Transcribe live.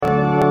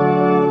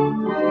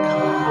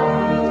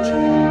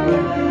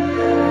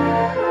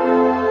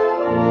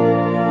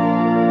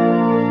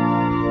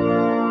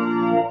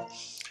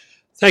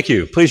Thank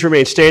you. Please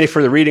remain standing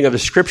for the reading of the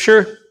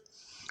scripture,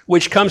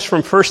 which comes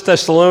from 1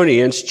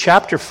 Thessalonians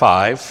chapter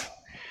 5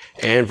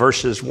 and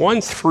verses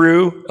 1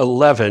 through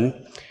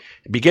 11.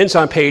 It begins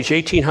on page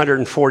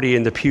 1840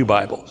 in the Pew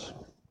Bibles.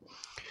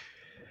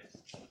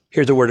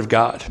 Hear the word of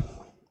God.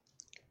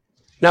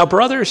 Now,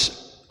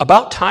 brothers,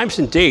 about times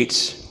and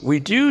dates, we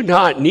do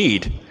not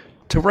need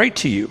to write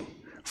to you,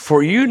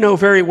 for you know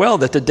very well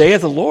that the day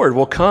of the Lord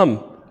will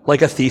come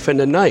like a thief in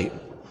the night.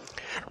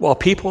 While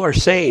people are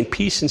saying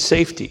peace and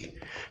safety,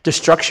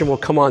 destruction will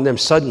come on them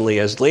suddenly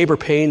as labor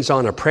pains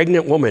on a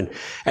pregnant woman,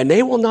 and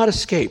they will not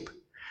escape.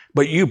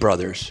 But you,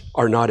 brothers,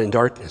 are not in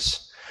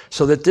darkness,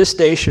 so that this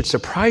day should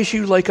surprise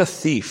you like a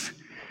thief.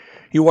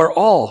 You are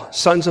all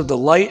sons of the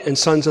light and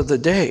sons of the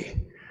day.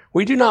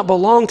 We do not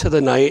belong to the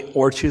night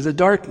or to the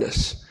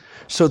darkness.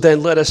 So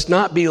then let us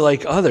not be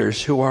like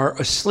others who are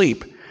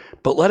asleep,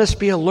 but let us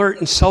be alert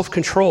and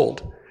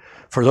self-controlled.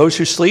 For those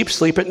who sleep,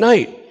 sleep at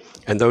night,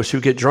 and those who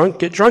get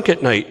drunk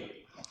at night.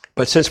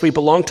 But since we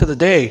belong to the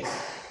day,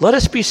 let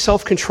us be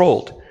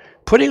self-controlled,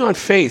 putting on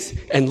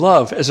faith and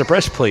love as a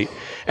breastplate,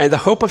 and the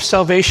hope of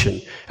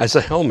salvation as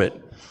a helmet.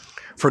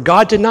 For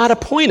God did not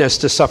appoint us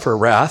to suffer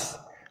wrath,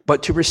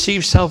 but to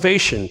receive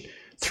salvation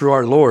through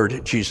our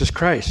Lord Jesus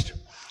Christ.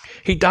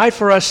 He died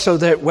for us so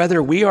that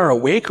whether we are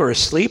awake or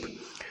asleep,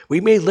 we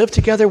may live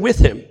together with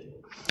him.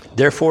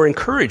 Therefore,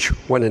 encourage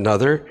one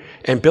another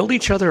and build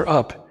each other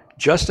up,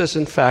 just as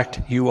in fact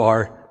you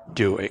are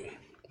doing.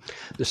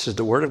 This is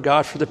the word of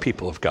God for the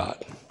people of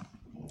God.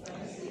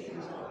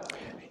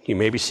 You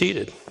may be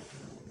seated.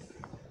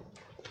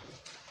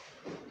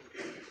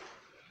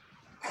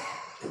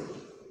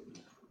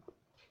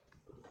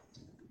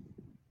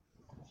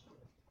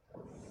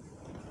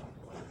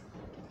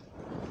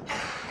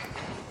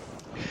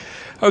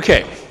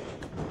 Okay,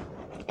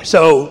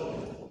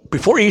 so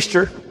before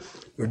Easter,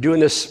 we're doing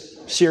this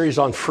series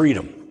on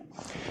freedom.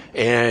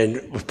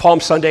 And with Palm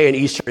Sunday and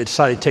Easter, I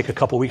decided to take a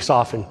couple weeks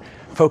off and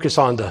focus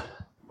on the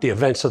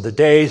events of the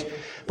days.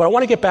 But I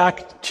want to get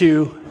back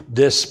to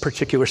this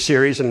particular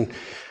series, and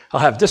I'll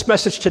have this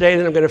message today,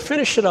 and then I'm going to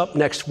finish it up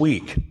next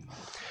week.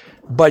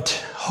 But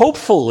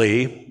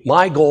hopefully,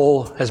 my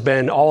goal has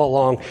been all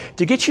along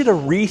to get you to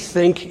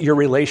rethink your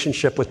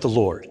relationship with the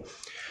Lord,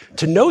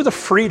 to know the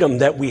freedom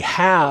that we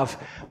have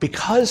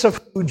because of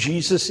who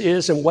Jesus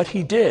is and what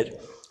he did.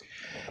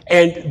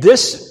 And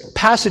this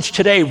passage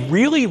today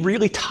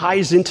really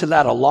ties into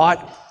that a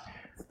lot,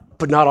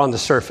 but not on the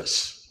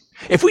surface.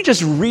 If we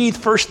just read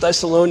 1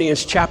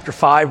 Thessalonians chapter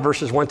 5,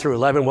 verses 1 through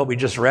 11, what we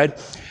just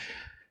read,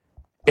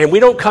 and we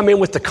don't come in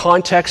with the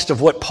context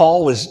of what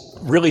Paul was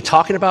really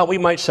talking about, we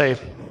might say,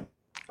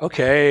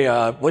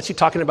 okay, what's he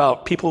talking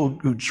about? People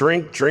who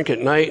drink at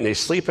night and they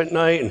sleep at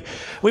night, and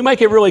we might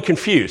get really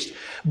confused.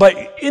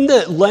 But in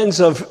the lens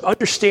of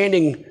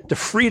understanding the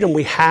freedom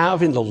we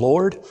have in the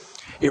Lord,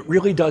 it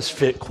really does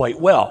fit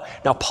quite well.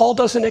 Now, Paul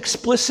doesn't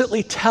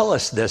explicitly tell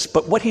us this,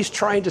 but what he's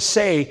trying to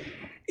say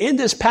in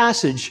this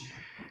passage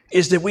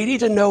is that we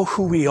need to know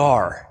who we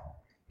are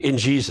in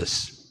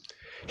Jesus.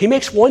 He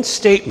makes one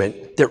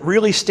statement that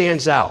really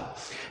stands out,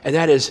 and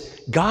that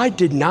is, God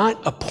did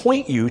not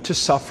appoint you to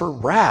suffer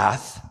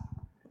wrath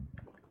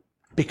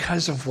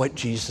because of what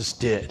Jesus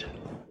did.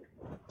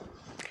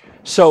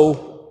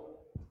 So,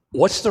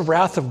 what's the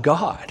wrath of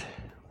God?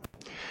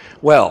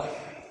 Well,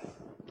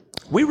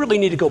 we really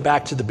need to go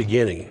back to the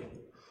beginning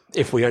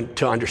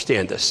to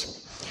understand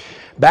this.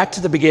 Back to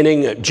the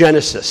beginning,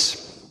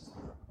 Genesis.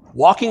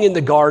 Walking in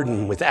the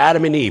garden with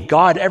Adam and Eve,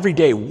 God every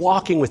day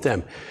walking with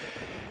them,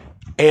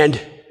 and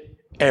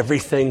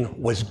everything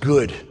was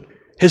good.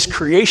 His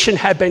creation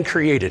had been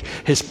created.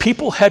 His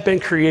people had been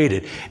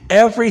created.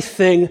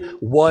 Everything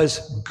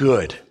was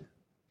good.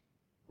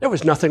 There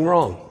was nothing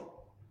wrong.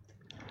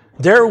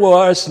 There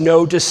was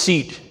no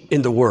deceit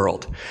in the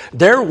world.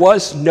 There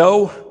was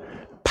no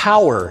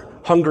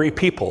power-hungry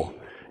people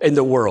in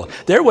the world.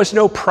 There was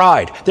no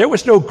pride. There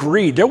was no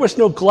greed. There was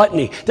no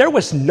gluttony. There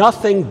was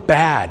nothing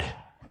bad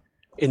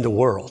in the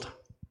world.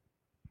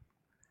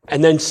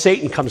 And then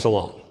Satan comes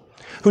along,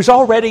 who's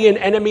already an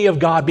enemy of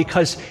God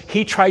because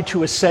he tried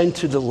to ascend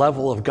to the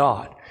level of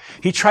God.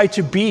 He tried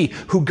to be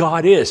who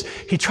God is.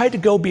 He tried to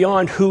go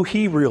beyond who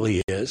he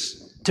really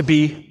is to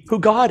be who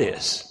God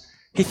is.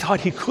 He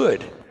thought he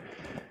could.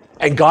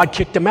 And God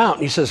kicked him out.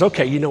 And he says,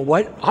 okay, you know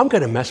what? I'm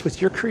going to mess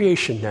with your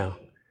creation now.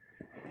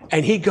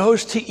 And he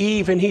goes to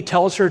Eve and he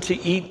tells her to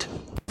eat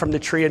from the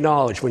tree of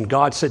knowledge when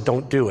God said,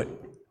 don't do it.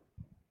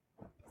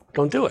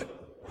 Don't do it.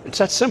 It's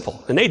that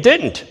simple. And they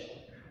didn't.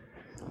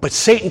 But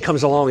Satan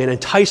comes along and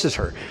entices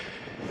her.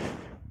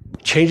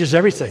 Changes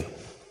everything.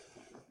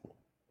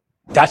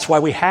 That's why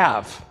we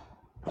have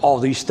all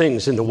these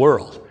things in the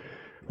world.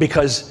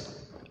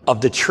 Because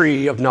of the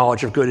tree of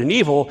knowledge of good and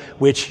evil,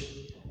 which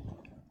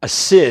a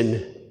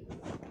sin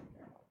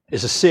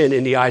is a sin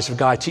in the eyes of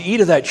God to eat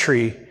of that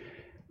tree.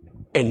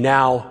 And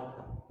now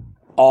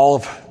all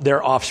of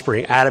their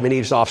offspring, Adam and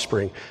Eve's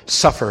offspring,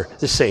 suffer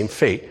the same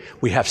fate.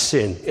 We have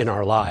sin in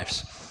our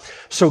lives.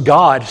 So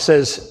God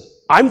says,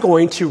 I'm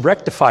going to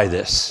rectify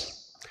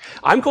this.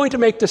 I'm going to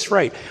make this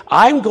right.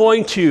 I'm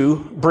going to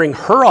bring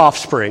her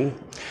offspring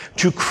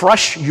to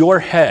crush your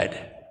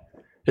head,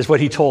 is what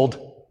he told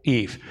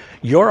Eve.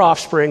 Your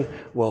offspring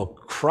will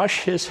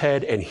crush his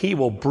head and he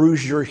will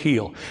bruise your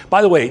heel.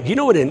 By the way, do you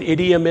know what an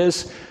idiom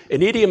is?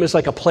 An idiom is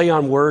like a play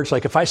on words.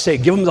 Like if I say,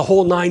 give him the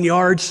whole 9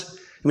 yards,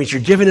 it means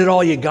you're giving it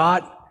all you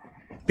got,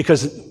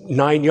 because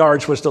 9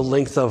 yards was the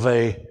length of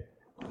a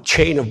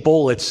chain of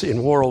bullets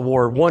in World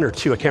War I or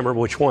II. I can't remember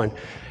which one.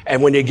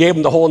 And when they gave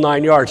them the whole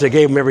 9 yards, they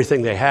gave them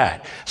everything they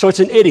had. So it's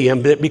an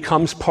idiom that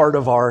becomes part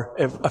of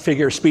a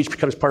figure of speech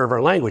becomes part of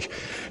our language.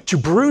 To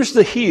bruise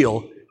the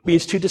heel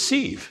means to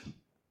deceive.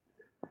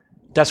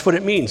 That's what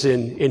it means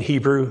in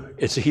Hebrew.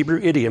 It's a Hebrew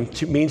idiom.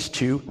 It means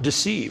to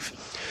deceive.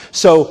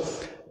 So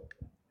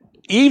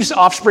Eve's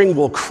offspring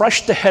will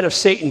crush the head of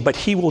Satan, but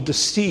he will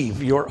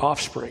deceive your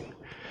offspring.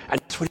 And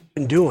that's what he's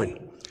been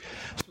doing.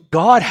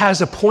 God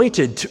has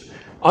appointed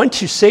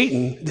unto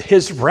Satan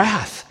his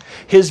wrath,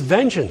 his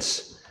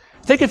vengeance.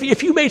 Think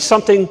if you made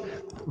something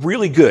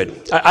really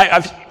good.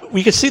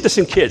 We could see this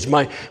in kids.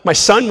 My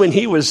son, when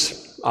he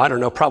was, I don't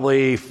know,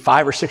 probably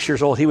 5 or 6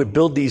 years old, he would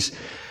build these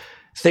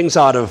things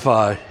out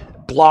of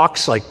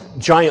blocks, like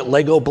giant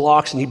Lego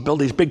blocks, and he'd build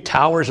these big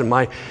towers. And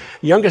my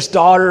youngest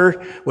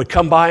daughter would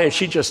come by, and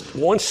she'd just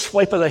one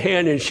swipe of the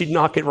hand, and she'd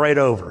knock it right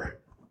over.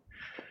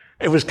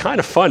 It was kind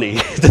of funny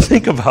to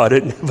think about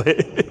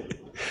it.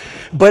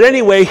 But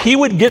anyway, he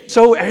would get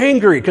so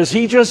angry because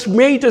he just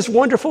made this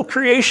wonderful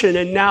creation,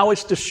 and now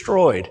it's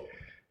destroyed.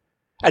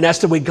 And that's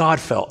the way God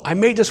felt. I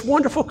made this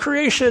wonderful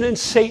creation, and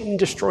Satan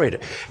destroyed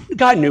it.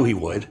 God knew he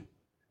would.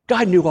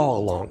 God knew all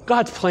along.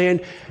 God's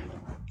plan,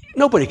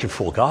 nobody can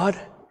fool God.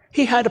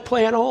 He had a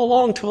plan all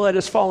along to let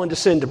us fall into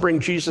sin, to bring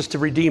Jesus to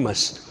redeem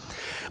us.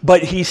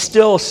 But he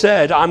still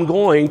said, I'm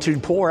going to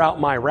pour out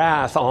my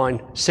wrath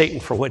on Satan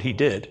for what he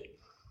did.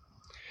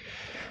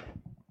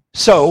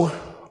 So,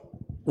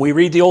 we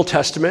read the Old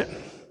Testament,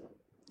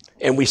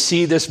 and we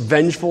see this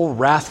vengeful,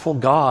 wrathful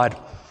God,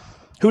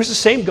 who's the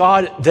same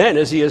God then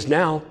as he is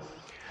now.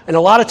 And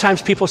a lot of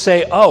times people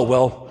say, oh,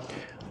 well,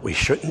 we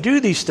shouldn't do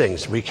these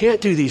things. We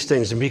can't do these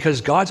things, and because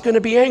God's going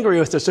to be angry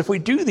with us if we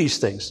do these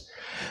things.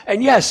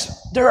 And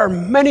yes, there are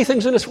many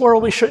things in this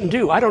world we shouldn't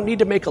do. I don't need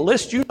to make a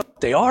list. You know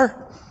what they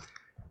are.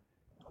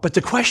 But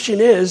the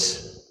question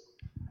is,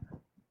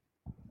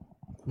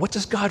 what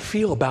does God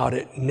feel about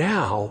it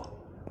now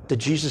that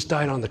Jesus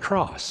died on the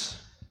cross?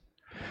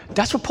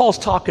 That's what Paul's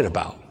talking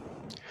about.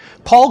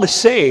 Paul is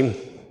saying,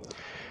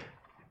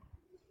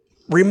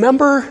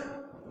 remember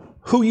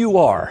who you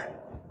are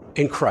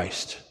in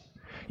Christ.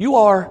 You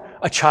are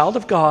a child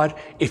of God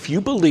if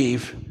you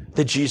believe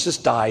that Jesus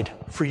died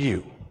for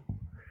you.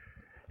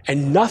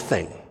 And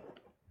nothing,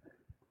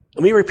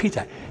 let me repeat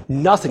that,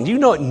 nothing. Do you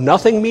know what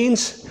nothing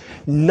means?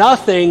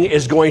 Nothing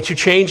is going to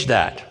change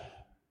that.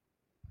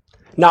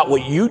 Not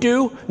what you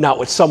do, not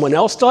what someone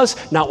else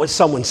does, not what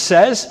someone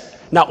says,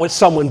 not what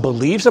someone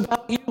believes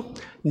about you.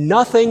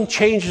 Nothing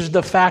changes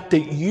the fact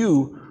that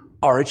you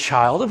are a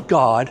child of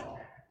God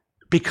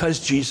because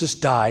Jesus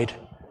died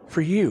for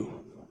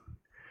you.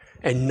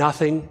 And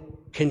nothing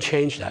can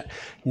change that.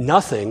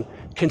 Nothing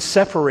can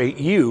separate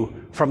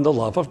you from the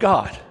love of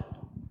God.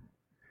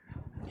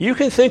 You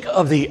can think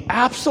of the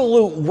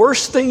absolute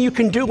worst thing you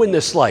can do in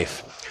this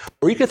life,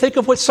 or you can think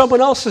of what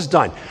someone else has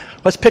done.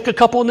 Let's pick a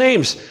couple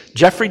names.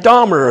 Jeffrey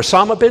Dahmer,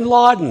 Osama bin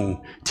Laden,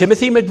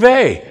 Timothy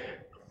McVeigh.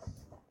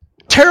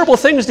 Terrible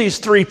things these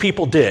three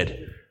people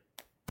did.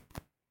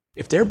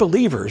 If they're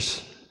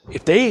believers,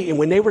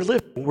 when they were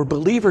living, were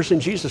believers in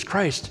Jesus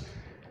Christ,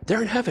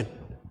 they're in heaven.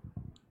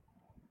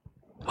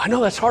 I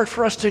know that's hard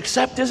for us to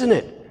accept, isn't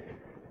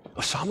it?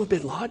 Osama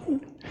bin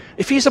Laden?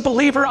 If he's a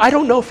believer, I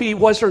don't know if he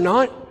was or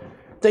not,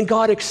 then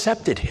God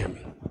accepted him.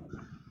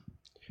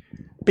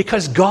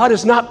 Because God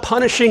is not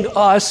punishing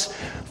us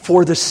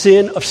for the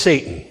sin of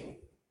Satan.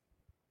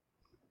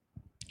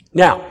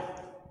 Now,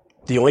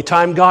 the only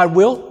time God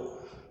will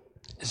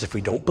is if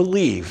we don't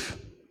believe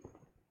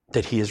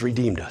that he has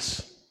redeemed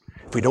us.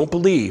 If we don't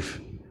believe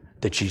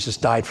that Jesus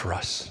died for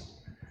us.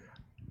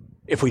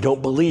 If we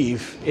don't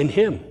believe in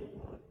him.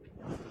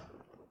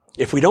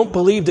 If we don't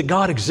believe that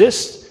God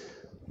exists,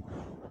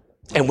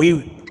 and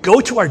we go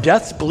to our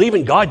deaths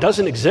believing God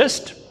doesn't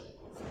exist,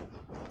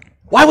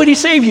 why would he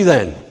save you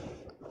then?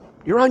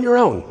 You're on your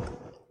own.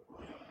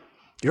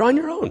 You're on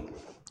your own.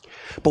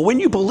 But when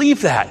you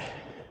believe that,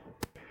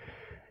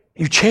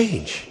 you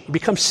change. You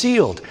become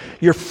sealed.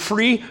 You're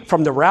free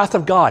from the wrath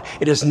of God.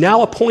 It is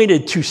now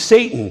appointed to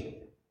Satan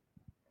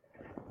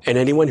and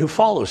anyone who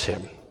follows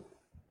him.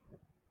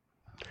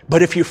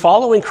 But if you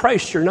follow in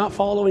Christ, you're not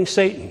following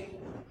Satan.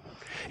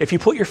 If you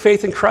put your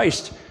faith in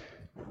Christ,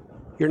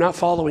 you're not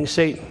following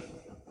Satan.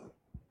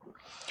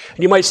 And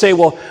you might say,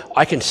 well,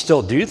 I can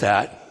still do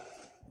that.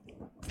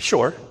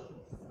 Sure.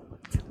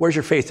 Where's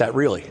your faith at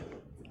really?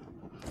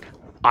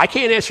 I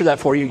can't answer that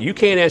for you. You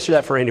can't answer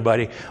that for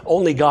anybody.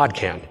 Only God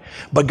can.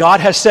 But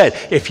God has said,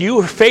 if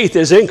your faith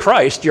is in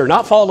Christ, you're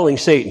not following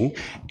Satan,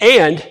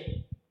 and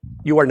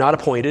you are not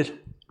appointed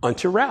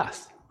unto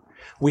wrath.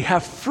 We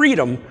have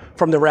freedom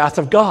from the wrath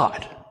of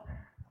God.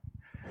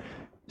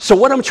 So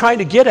what I'm trying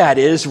to get at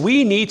is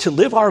we need to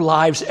live our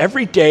lives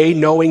every day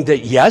knowing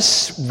that,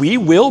 yes, we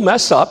will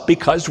mess up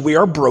because we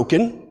are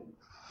broken.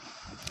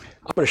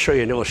 I'm going to show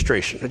you an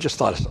illustration. I just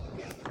thought of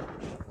something.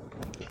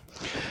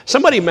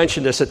 Somebody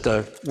mentioned this at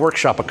the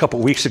workshop a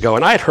couple weeks ago,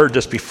 and I had heard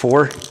this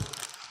before,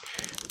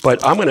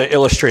 but I'm going to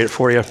illustrate it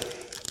for you.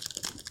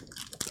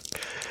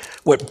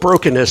 What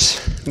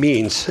brokenness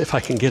means, if I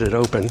can get it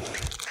open.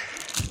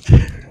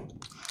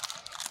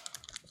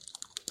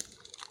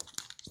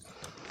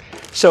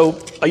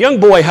 So a young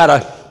boy had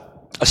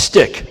a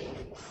stick,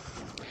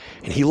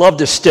 and he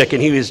loved his stick,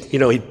 and he was,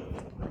 he'd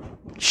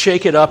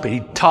shake it up, and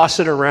he'd toss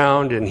it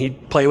around, and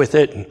he'd play with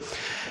it. And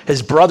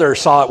his brother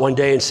saw it one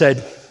day and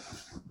said,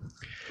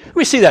 "Let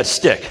me see that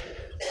stick."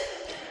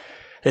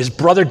 His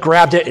brother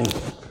grabbed it and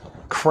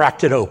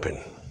cracked it open.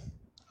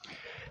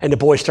 And the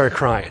boy started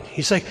crying.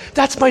 He's like,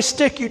 "That's my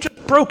stick, you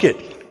just broke it."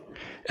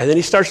 And then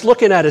he starts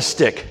looking at his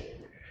stick,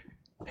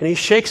 and he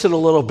shakes it a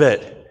little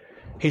bit.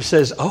 He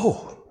says,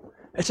 "Oh,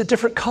 it's a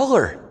different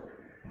color.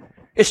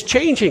 It's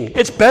changing.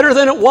 It's better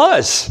than it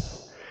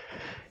was."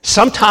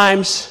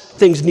 Sometimes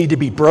things need to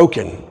be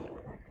broken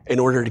in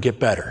order to get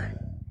better.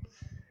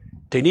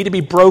 They need to be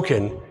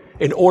broken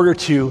in order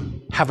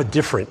to have a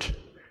different.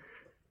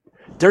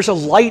 There's a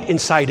light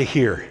inside of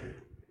here,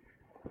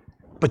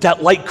 but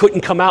that light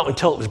couldn't come out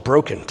until it was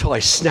broken, until I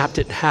snapped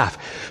it in half.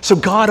 So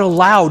God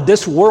allowed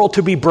this world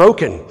to be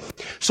broken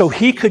so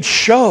he could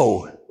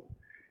show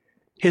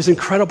his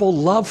incredible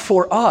love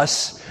for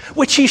us,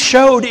 which he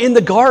showed in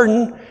the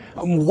garden.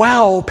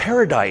 Wow,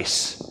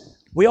 paradise.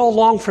 We all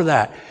long for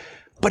that.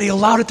 But he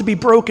allowed it to be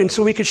broken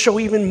so he could show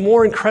even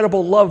more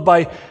incredible love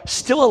by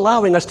still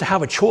allowing us to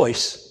have a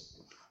choice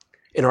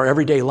in our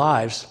everyday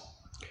lives.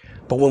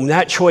 But when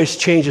that choice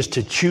changes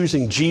to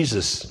choosing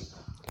Jesus,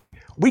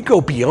 we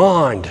go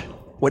beyond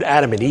what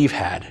Adam and Eve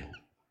had.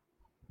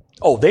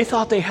 Oh, they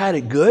thought they had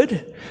it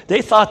good.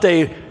 They thought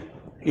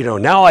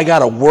now I got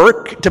to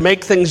work to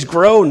make things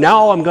grow.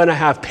 Now I'm going to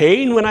have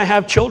pain when I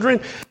have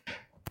children.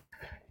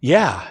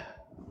 Yeah,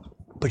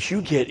 but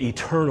you get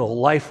eternal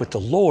life with the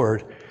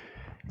Lord,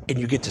 and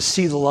you get to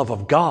see the love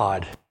of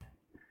God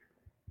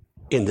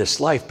in this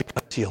life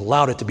because he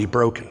allowed it to be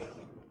broken.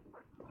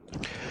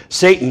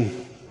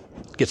 Satan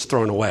gets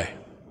thrown away.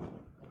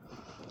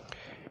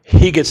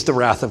 He gets the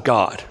wrath of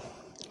God.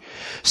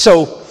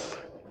 So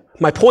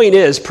my point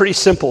is pretty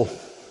simple.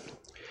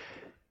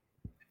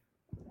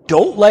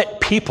 Don't let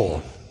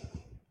people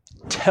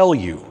tell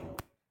you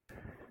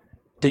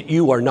that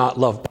you are not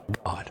loved by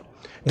God.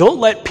 Don't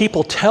let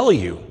people tell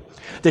you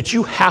that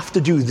you have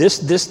to do this,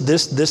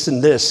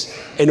 and this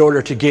in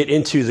order to get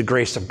into the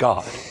grace of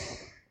God.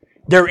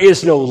 There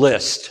is no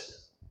list.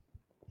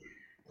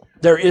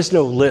 There is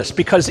no list,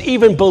 because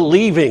even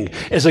believing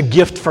is a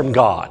gift from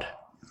God.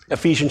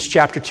 Ephesians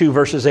chapter 2,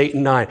 verses 8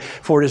 and 9.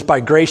 For it is by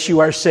grace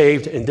you are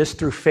saved, and this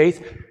through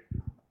faith,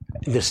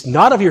 and this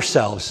not of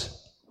yourselves,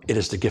 it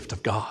is the gift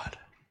of God.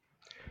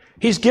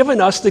 He's given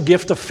us the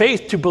gift of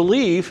faith to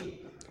believe.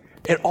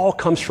 It all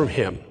comes from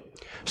him.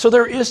 So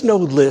there is no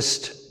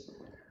list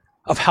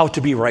of how to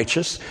be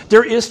righteous.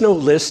 There is no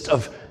list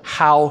of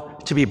how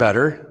to be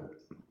better.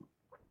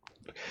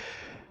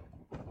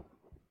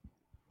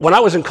 When I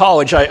was in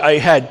college, I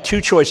had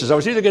two choices. I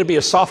was either going to be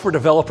a software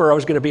developer or I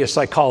was going to be a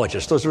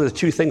psychologist. Those were the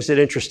two things that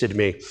interested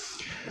me.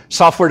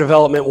 Software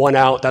development won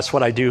out. That's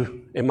what I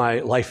do in my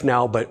life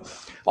now, but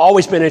I've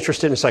always been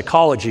interested in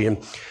psychology. And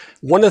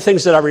one of the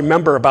things that I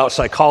remember about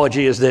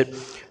psychology is that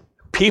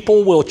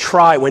people will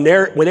try, when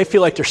they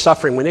feel like they're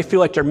suffering, when they feel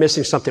like they're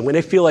missing something, when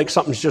they feel like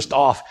something's just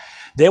off,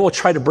 they will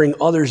try to bring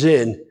others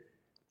in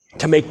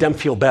to make them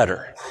feel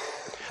better.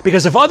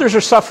 Because if others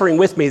are suffering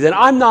with me, then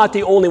I'm not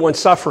the only one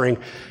suffering,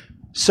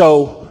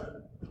 so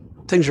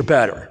things are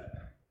better.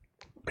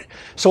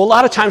 So a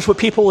lot of times what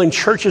people in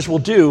churches will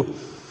do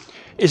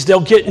is they'll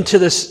get into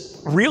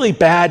this really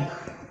bad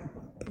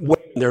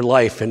way in their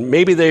life, and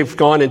maybe they've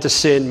gone into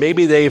sin,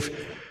 maybe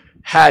they've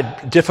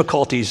had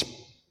difficulties,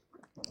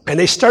 and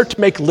they start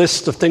to make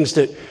lists of things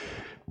that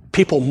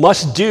people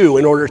must do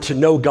in order to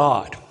know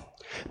God.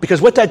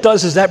 Because what that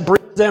does is that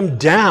brings them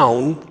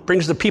down,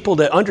 brings the people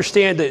that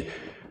understand that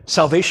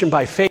salvation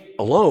by faith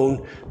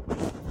alone.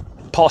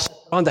 Paul said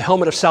on the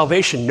helmet of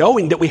salvation,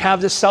 knowing that we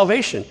have this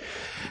salvation.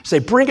 So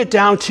they bring it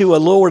down to a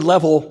lower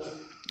level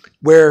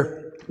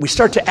where we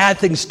start to add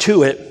things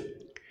to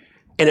it,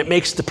 and it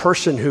makes the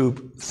person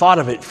who thought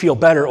of it feel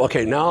better.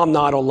 Okay, now I'm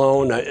not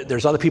alone.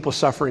 There's other people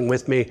suffering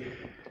with me.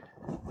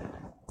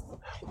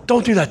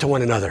 Don't do that to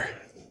one another.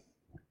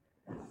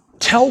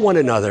 Tell one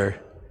another,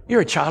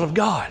 you're a child of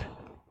God.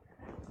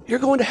 You're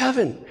going to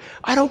heaven.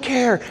 I don't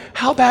care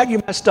how bad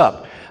you messed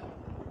up.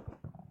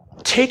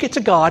 Take it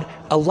to God.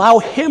 Allow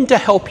him to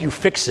help you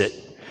fix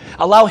it.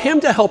 Allow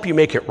him to help you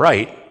make it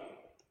right.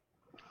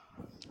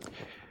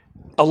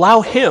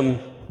 Allow him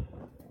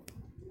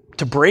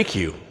to break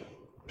you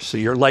so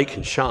your light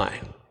can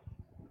shine.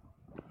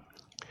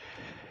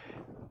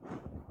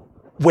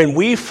 When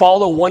we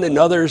follow one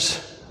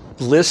another's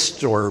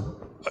list or,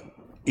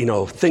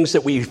 things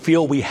that we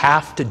feel we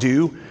have to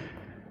do,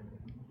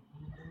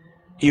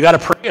 You got to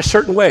pray a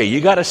certain way.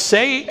 You got to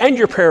say end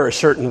your prayer a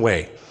certain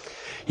way.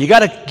 You got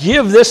to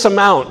give this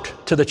amount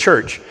to the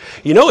church.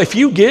 You know, if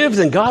you give,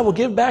 then God will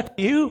give back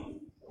to you.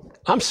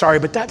 I'm sorry,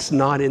 but that's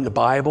not in the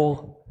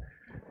Bible.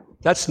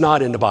 That's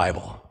not in the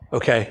Bible,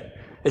 okay?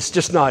 It's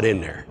just not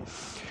in there.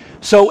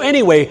 So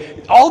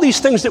anyway, all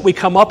these things that we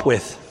come up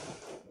with,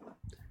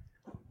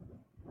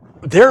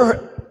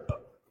 they're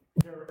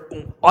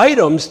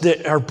items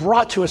that are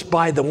brought to us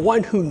by the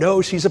one who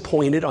knows he's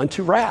appointed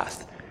unto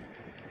wrath.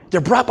 They're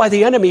brought by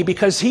the enemy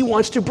because he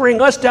wants to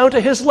bring us down to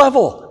his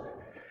level,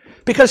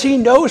 because he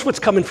knows what's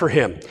coming for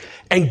him.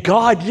 And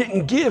God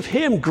didn't give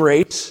him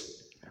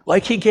grace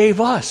like he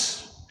gave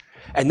us.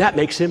 And that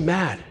makes him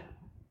mad.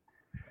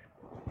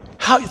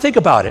 Think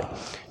about it.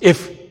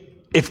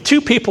 If two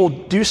people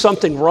do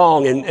something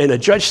wrong and a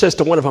judge says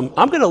to one of them,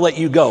 I'm going to let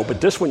you go, but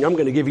this one I'm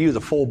going to give you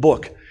the full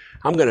book.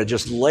 I'm going to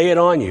just lay it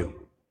on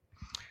you.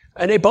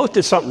 And they both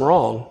did something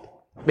wrong.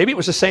 Maybe it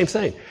was the same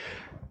thing.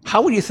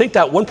 How would you think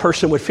that one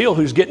person would feel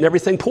who's getting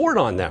everything poured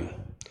on them?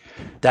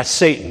 That's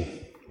Satan.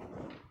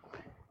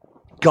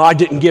 God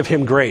didn't give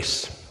him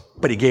grace,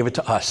 but he gave it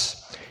to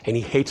us. And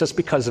he hates us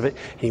because of it,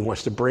 and he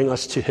wants to bring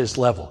us to his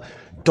level.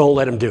 Don't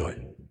let him do it.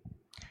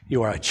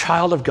 You are a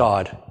child of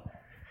God,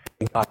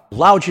 and God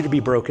allowed you to be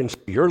broken so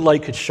your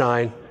light could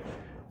shine,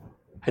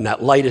 and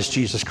that light is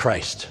Jesus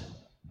Christ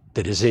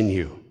that is in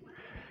you.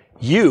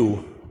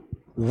 You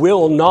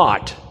will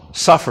not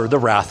suffer the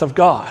wrath of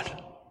God.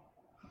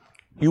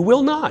 You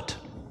will not.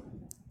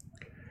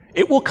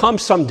 It will come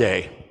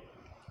someday.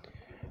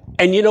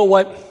 And you know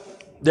what?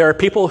 There are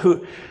people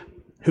who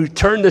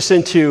turn this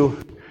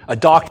into a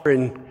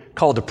doctrine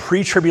called the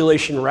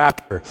pre-tribulation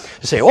rapture.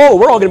 They say, oh,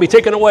 we're all going to be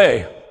taken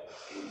away.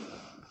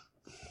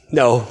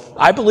 No,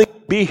 I believe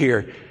we'll be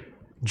here.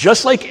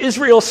 Just like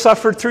Israel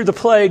suffered through the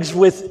plagues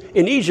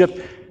in Egypt,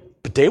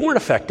 but they weren't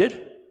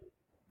affected.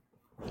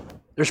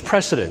 There's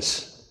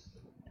precedence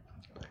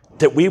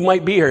that we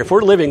might be here. If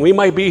we're living, we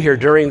might be here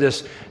during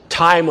this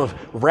time of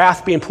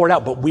wrath being poured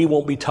out, but we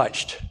won't be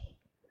touched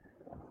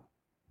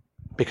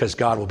because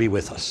God will be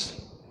with us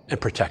and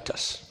protect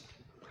us.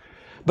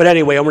 But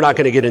anyway, we're not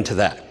going to get into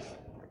that.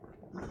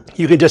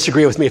 You can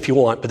disagree with me if you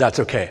want, but that's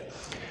okay.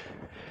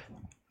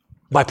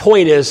 My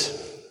point is,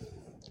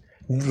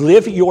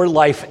 live your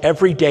life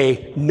every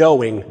day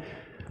knowing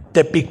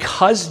that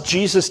because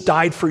Jesus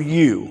died for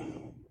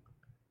you,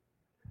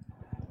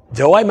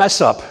 though I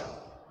mess up,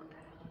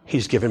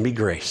 he's given me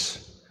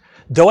grace.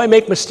 Though I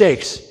make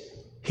mistakes,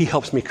 he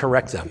helps me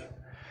correct them.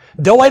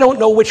 Though I don't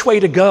know which way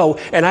to go,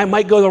 and I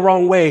might go the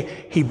wrong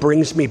way, he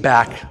brings me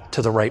back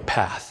to the right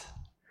path.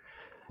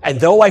 And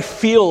though I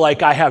feel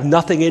like I have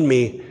nothing in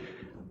me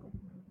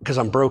because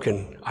I'm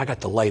broken, I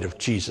got the light of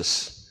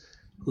Jesus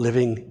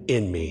living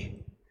in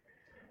me,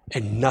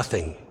 and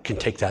nothing can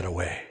take that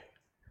away.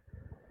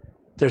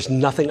 There's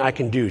nothing I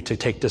can do to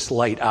take this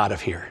light out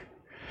of here.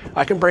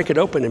 I can break it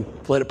open and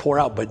let it pour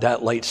out, but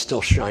that light's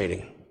still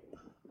shining.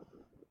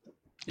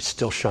 It's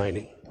still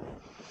shining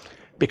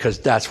because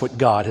that's what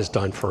God has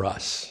done for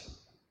us.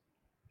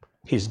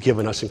 He's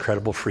given us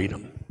incredible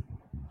freedom.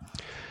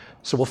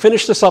 So we'll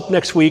finish this up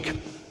next week,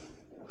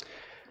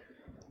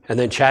 and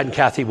then Chad and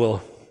Kathy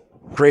will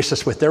grace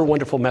us with their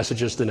wonderful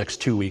messages the next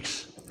 2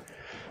 weeks.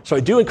 So I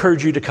do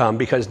encourage you to come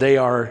because they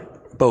are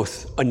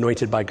both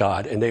anointed by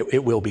God, and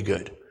it will be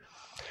good.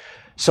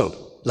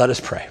 So let us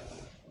pray.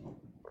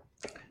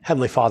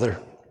 Heavenly Father,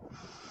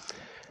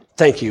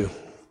 thank you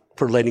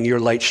for letting your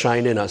light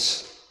shine in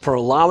us, for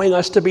allowing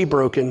us to be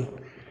broken,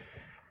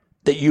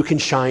 that you can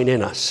shine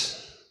in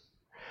us.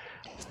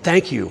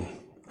 Thank you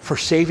for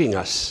saving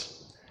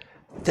us.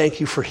 Thank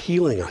you for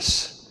healing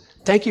us.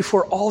 Thank you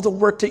for all the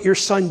work that your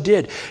Son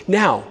did.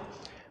 Now,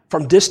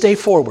 from this day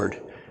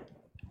forward,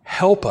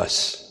 help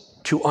us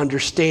to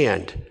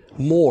understand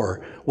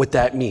more what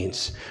that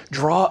means.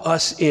 Draw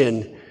us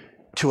in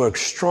to a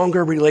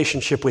stronger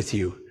relationship with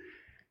you,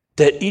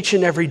 that each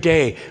and every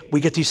day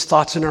we get these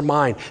thoughts in our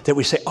mind that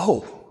we say,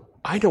 oh,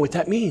 I know what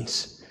that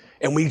means.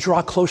 And we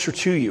draw closer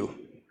to you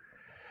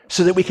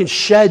so that we can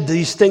shed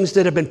these things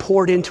that have been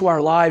poured into our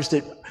lives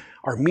that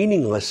are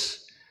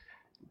meaningless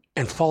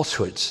and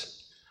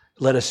falsehoods.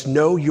 Let us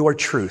know your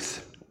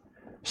truth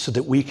so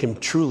that we can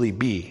truly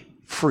be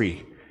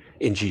free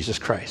in Jesus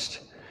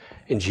Christ.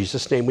 In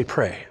Jesus' name we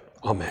pray.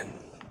 Amen.